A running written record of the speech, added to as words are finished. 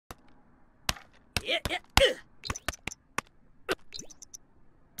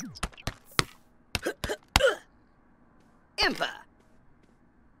Impa.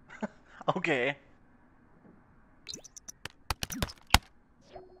 Okay.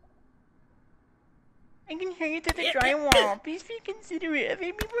 I can hear you through the drywall. Please be considerate of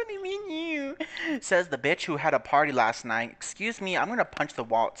me before you. Says the bitch who had a party last night. Excuse me, I'm gonna punch the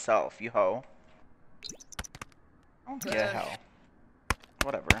wall itself, you hoe. I don't get hell.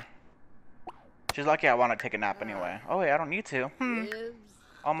 Whatever. She's lucky I want to take a nap anyway. Oh wait, I don't need to.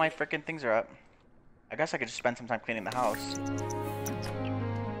 All my freaking things are up. I guess I could just spend some time cleaning the house.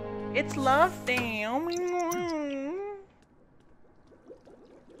 It's love day. Oh my god.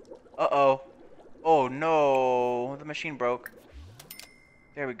 Uh-oh. Oh no. The machine broke.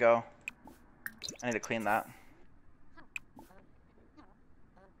 There we go. I need to clean that.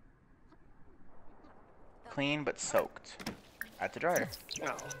 Clean but soaked. Add to dryer.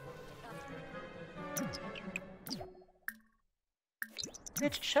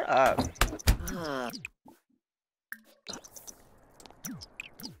 Bitch, shut up.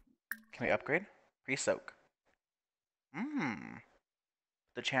 Can we upgrade? Pre-soak.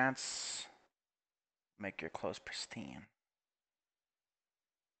 The chance. Make your clothes pristine.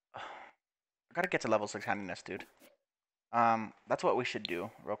 I gotta get to level 6 handiness, dude. That's what we should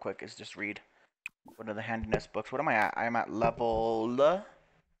do real quick, is just read one of the handiness books. What am I at? I'm at level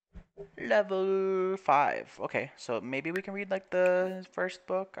 5. Okay, so maybe we can read like the first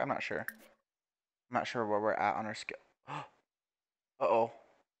book. I'm not sure. I'm not sure where we're at on our skill. Uh-oh.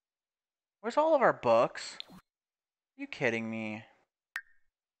 Where's all of our books? Are you kidding me?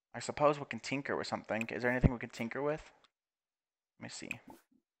 I suppose we can tinker with something. Is there anything we can tinker with? Let me see.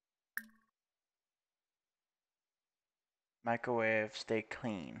 Microwave, stay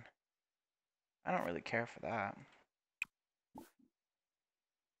clean. I don't really care for that.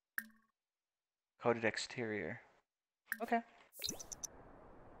 Coated exterior. Okay.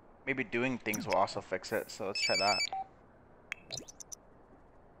 Maybe doing things will also fix it, so let's try that.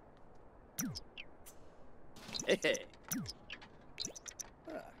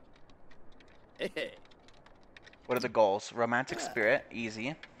 What are the goals? Romantic spirit,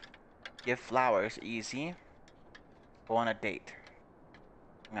 easy. Give flowers, easy. Go on a date.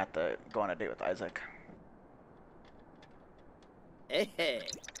 I'm gonna have to go on a date with Isaac.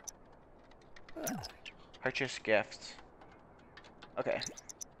 Purchase gifts. Okay.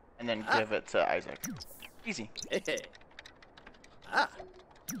 And then give it to Isaac. Easy.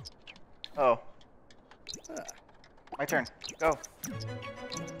 Oh. My turn. Go.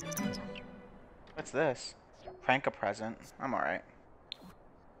 What's this? Prank a present. I'm alright.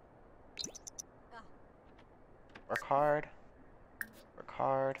 Work hard. Work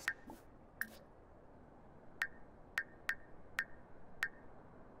hard.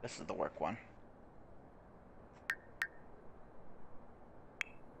 This is the work one.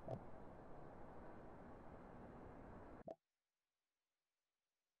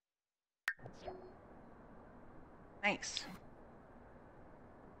 Nice.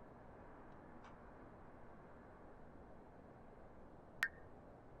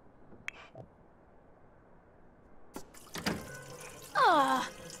 Ah.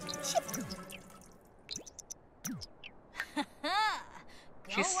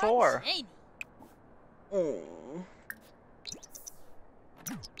 She's sore. Oh.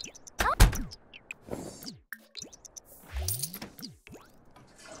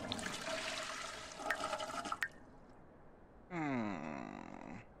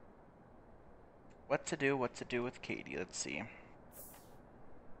 What to do with Katie? Let's see.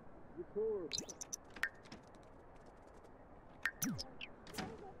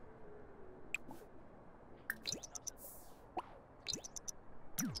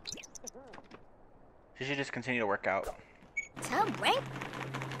 She should just continue to work out.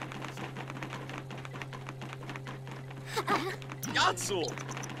 Yatsu!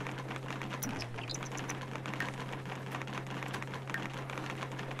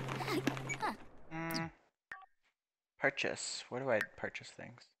 Purchase. Where do I purchase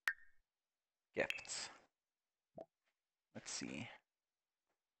things? Gifts. Let's see.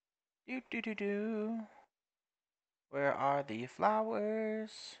 Where are the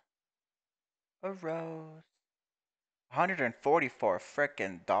flowers? A rose. 144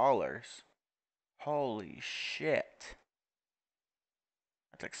 frickin' dollars. Holy shit.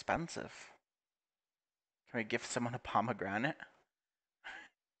 That's expensive. Can we gift someone a pomegranate?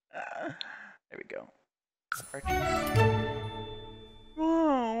 There we go. Purchase.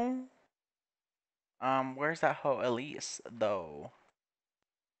 Whoa. Where's that hoe Elise, though?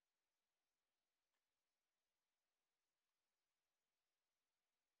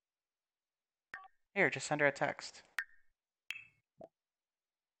 Here, just send her a text.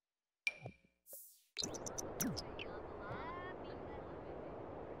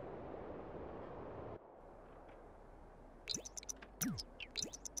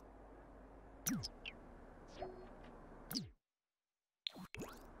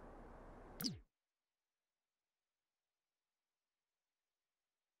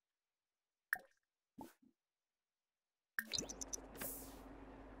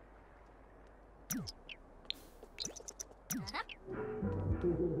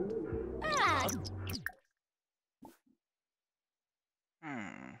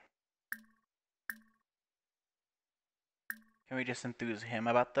 Can we just enthuse him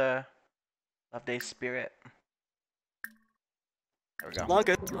about the Love Day spirit? There we go.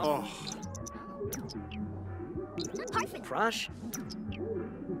 Blanca. Oh. Crush.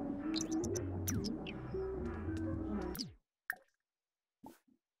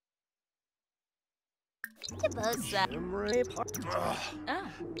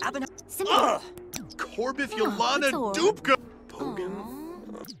 Corbif Yolana Dupka. Pogan.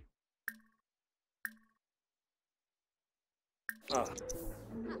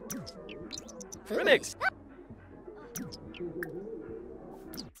 Remix.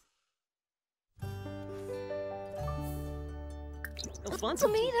 Alfonso.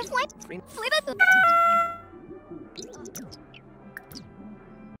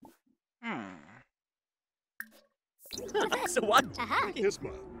 So what?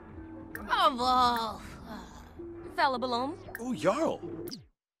 Isma. Bravo. Falabalom. Ooh, Jarl.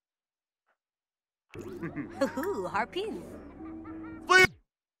 Ooh, harpin.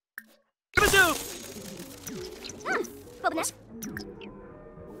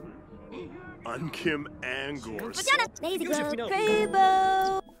 Unkim Angors.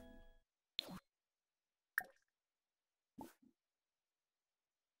 Fabo.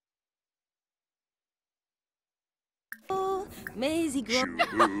 Maisie Grove.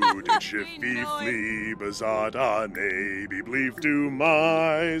 Shubu de Chiffy Flea Bazada Nabi Bleef Do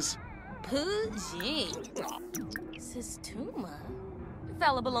Mais. Pujing. Sistuma.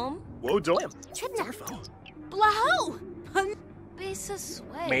 Falabalom. Whoa, Doyam. Zarfo. Blaho. Besa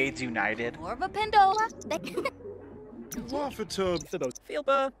Sway. Maids United. Orva Pendola. Waffatub. Thibos.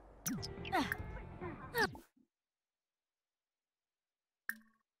 Feelba.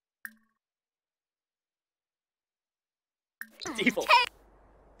 Default.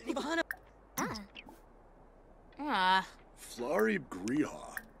 Flarib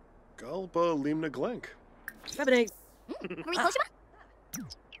Griha. Galba Limna Glenk. Febine.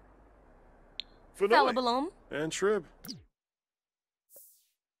 Falabalom. And Shrib.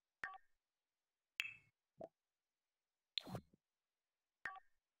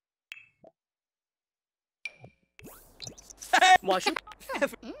 Washington.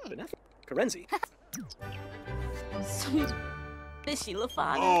 Karenzi. Fishy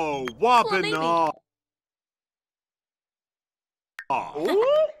Lafana. Oh, Wapana.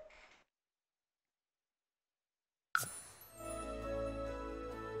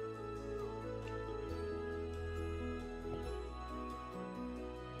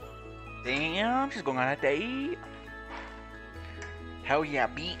 Damn, she's going on a date. Hell yeah,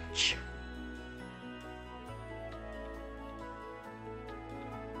 beach.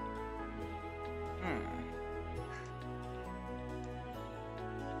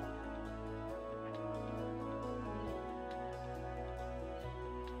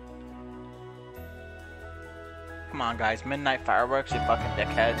 Come on, guys. Midnight fireworks, you fucking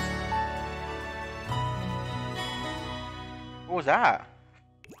dickheads. What was that?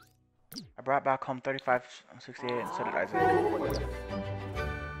 I brought back home 3568 and so did Isaac.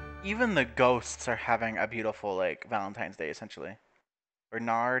 Even the ghosts are having a beautiful, like, Valentine's Day, essentially.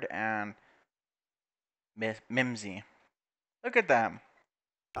 Bernard and Mimsy. Look at them.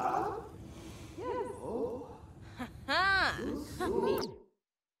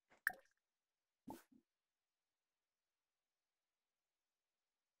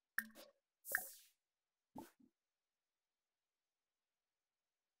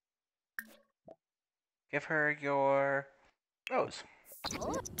 Give her your rose.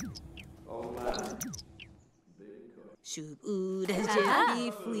 Shub as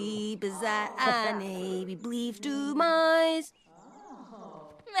Jeffy Flea Bazane be Bleef Do Mais.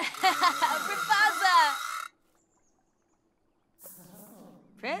 Prefaza.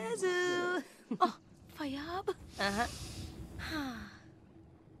 Prezu. Oh, Fayab.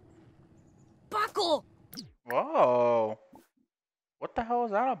 Buckle. Whoa. What the hell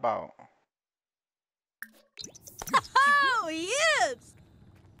is that about? Oh, yes!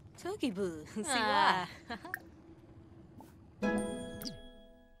 Toki Boo. See why.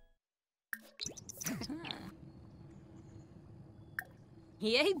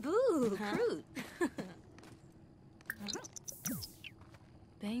 Yay, boo, fruit.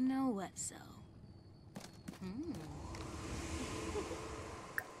 They know what so.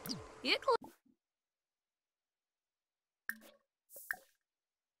 Yickle.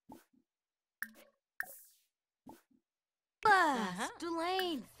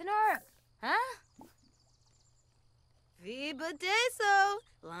 Delane, Finner, huh? Viva Deso,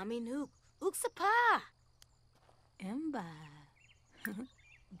 Lami Nook, Uksapa. Emba.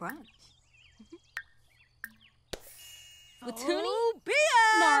 Brunch. Watuni? Oh,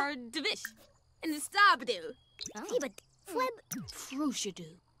 Bia! Nar Divish. And the Stabadu. Viva Fleb.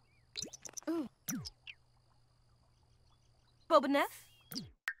 Frushadu. Bobaneth?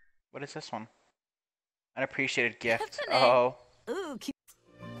 What is this one? Unappreciated gift. Tiffany. Oh. Ooh, cute.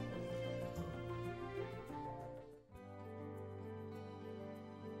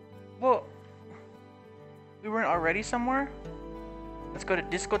 Well, we weren't already somewhere? Let's go to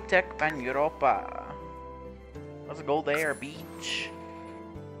Discotheque Van Europa. Let's go there, beach.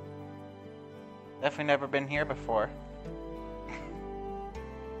 Definitely never been here before.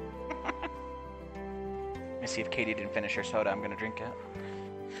 Let me see if Katie didn't finish her soda. I'm gonna drink it.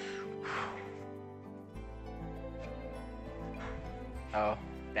 Oh,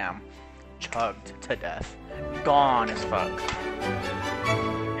 damn. Chugged to death. Gone as fuck.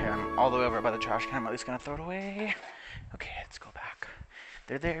 Here, I'm all the way over by the trash can. I'm at least gonna throw it away. Okay, let's go back.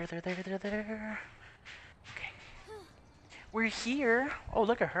 They're there. Okay. We're here. Oh,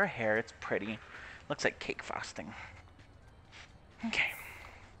 look at her hair. It's pretty. Looks like cake frosting. Okay.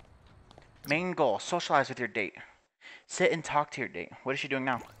 Main goal, socialize with your date. Sit and talk to your date. What is she doing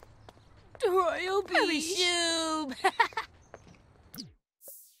now? Royal Shoob.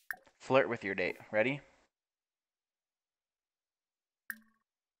 Flirt with your date. Ready?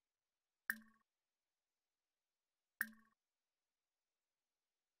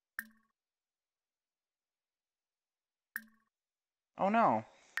 Oh no.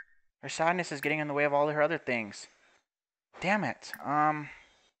 Her sadness is getting in the way of all her other things. Damn it.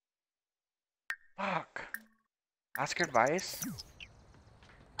 Fuck. Ask her advice?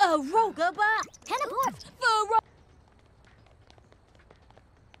 Roga ba. Hannah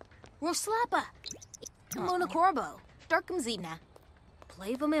Roslapa. Mona Corbo. Darkum Zina.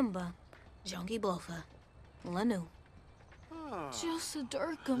 Plava Mimba. Jongi Blofa. Lanu. Just a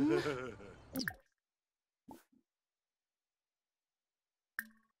Darkum.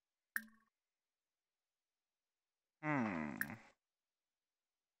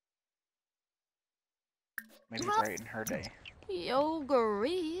 Maybe brighten her day.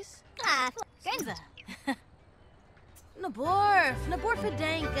 Yogaris. Genza. Naborf.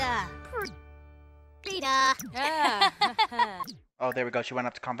 Naborfadanka. Rita. Oh, there we go. She went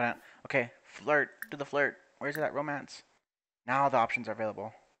up to compliment. Okay, flirt. Do the flirt. Where's that romance? Now the options are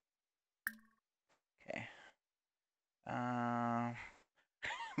available. Okay.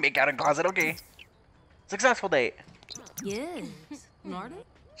 Make out in closet. Okay. Successful date. Yes. Narda?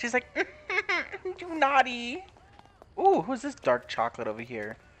 She's like, you naughty. Ooh, who's this dark chocolate over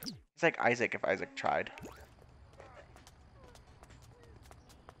here? It's like Isaac if Isaac tried.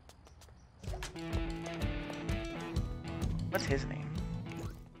 What's his name?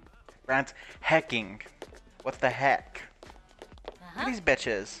 Grant Hecking. What the heck? Look at these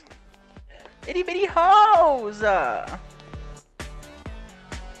bitches. Itty bitty hoes!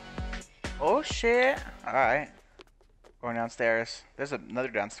 Oh shit. Alright. Going downstairs. There's another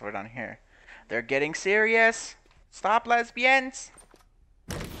dance floor down here. They're getting serious. Stop, lesbians.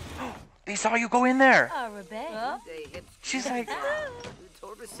 They saw you go in there. She's like,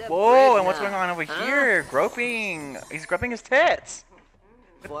 whoa, and what's going on over here? Groping. He's groping his tits.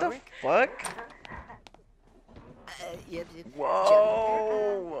 What the fuck?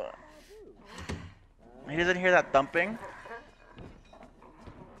 Whoa. He doesn't hear that thumping.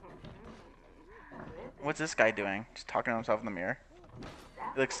 What's this guy doing? Just talking to himself in the mirror.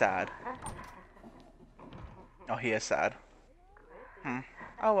 He looks sad. Oh, he is sad.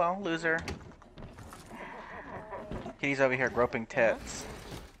 Oh well, loser. Kitty's over here groping tits.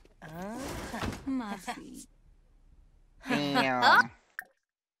 Damn.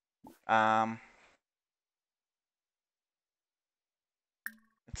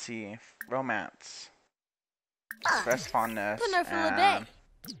 Let's see. Romance. Express fondness. And,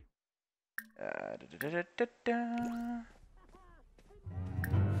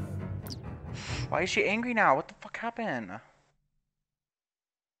 why is she angry now? What the fuck happened?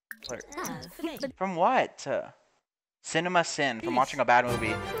 From what? Cinema sin. From watching a bad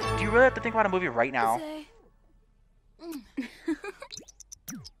movie. Do you really have to think about a movie right now?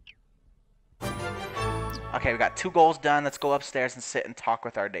 Okay, we got 2 goals done. Let's go upstairs and sit and talk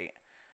with our date.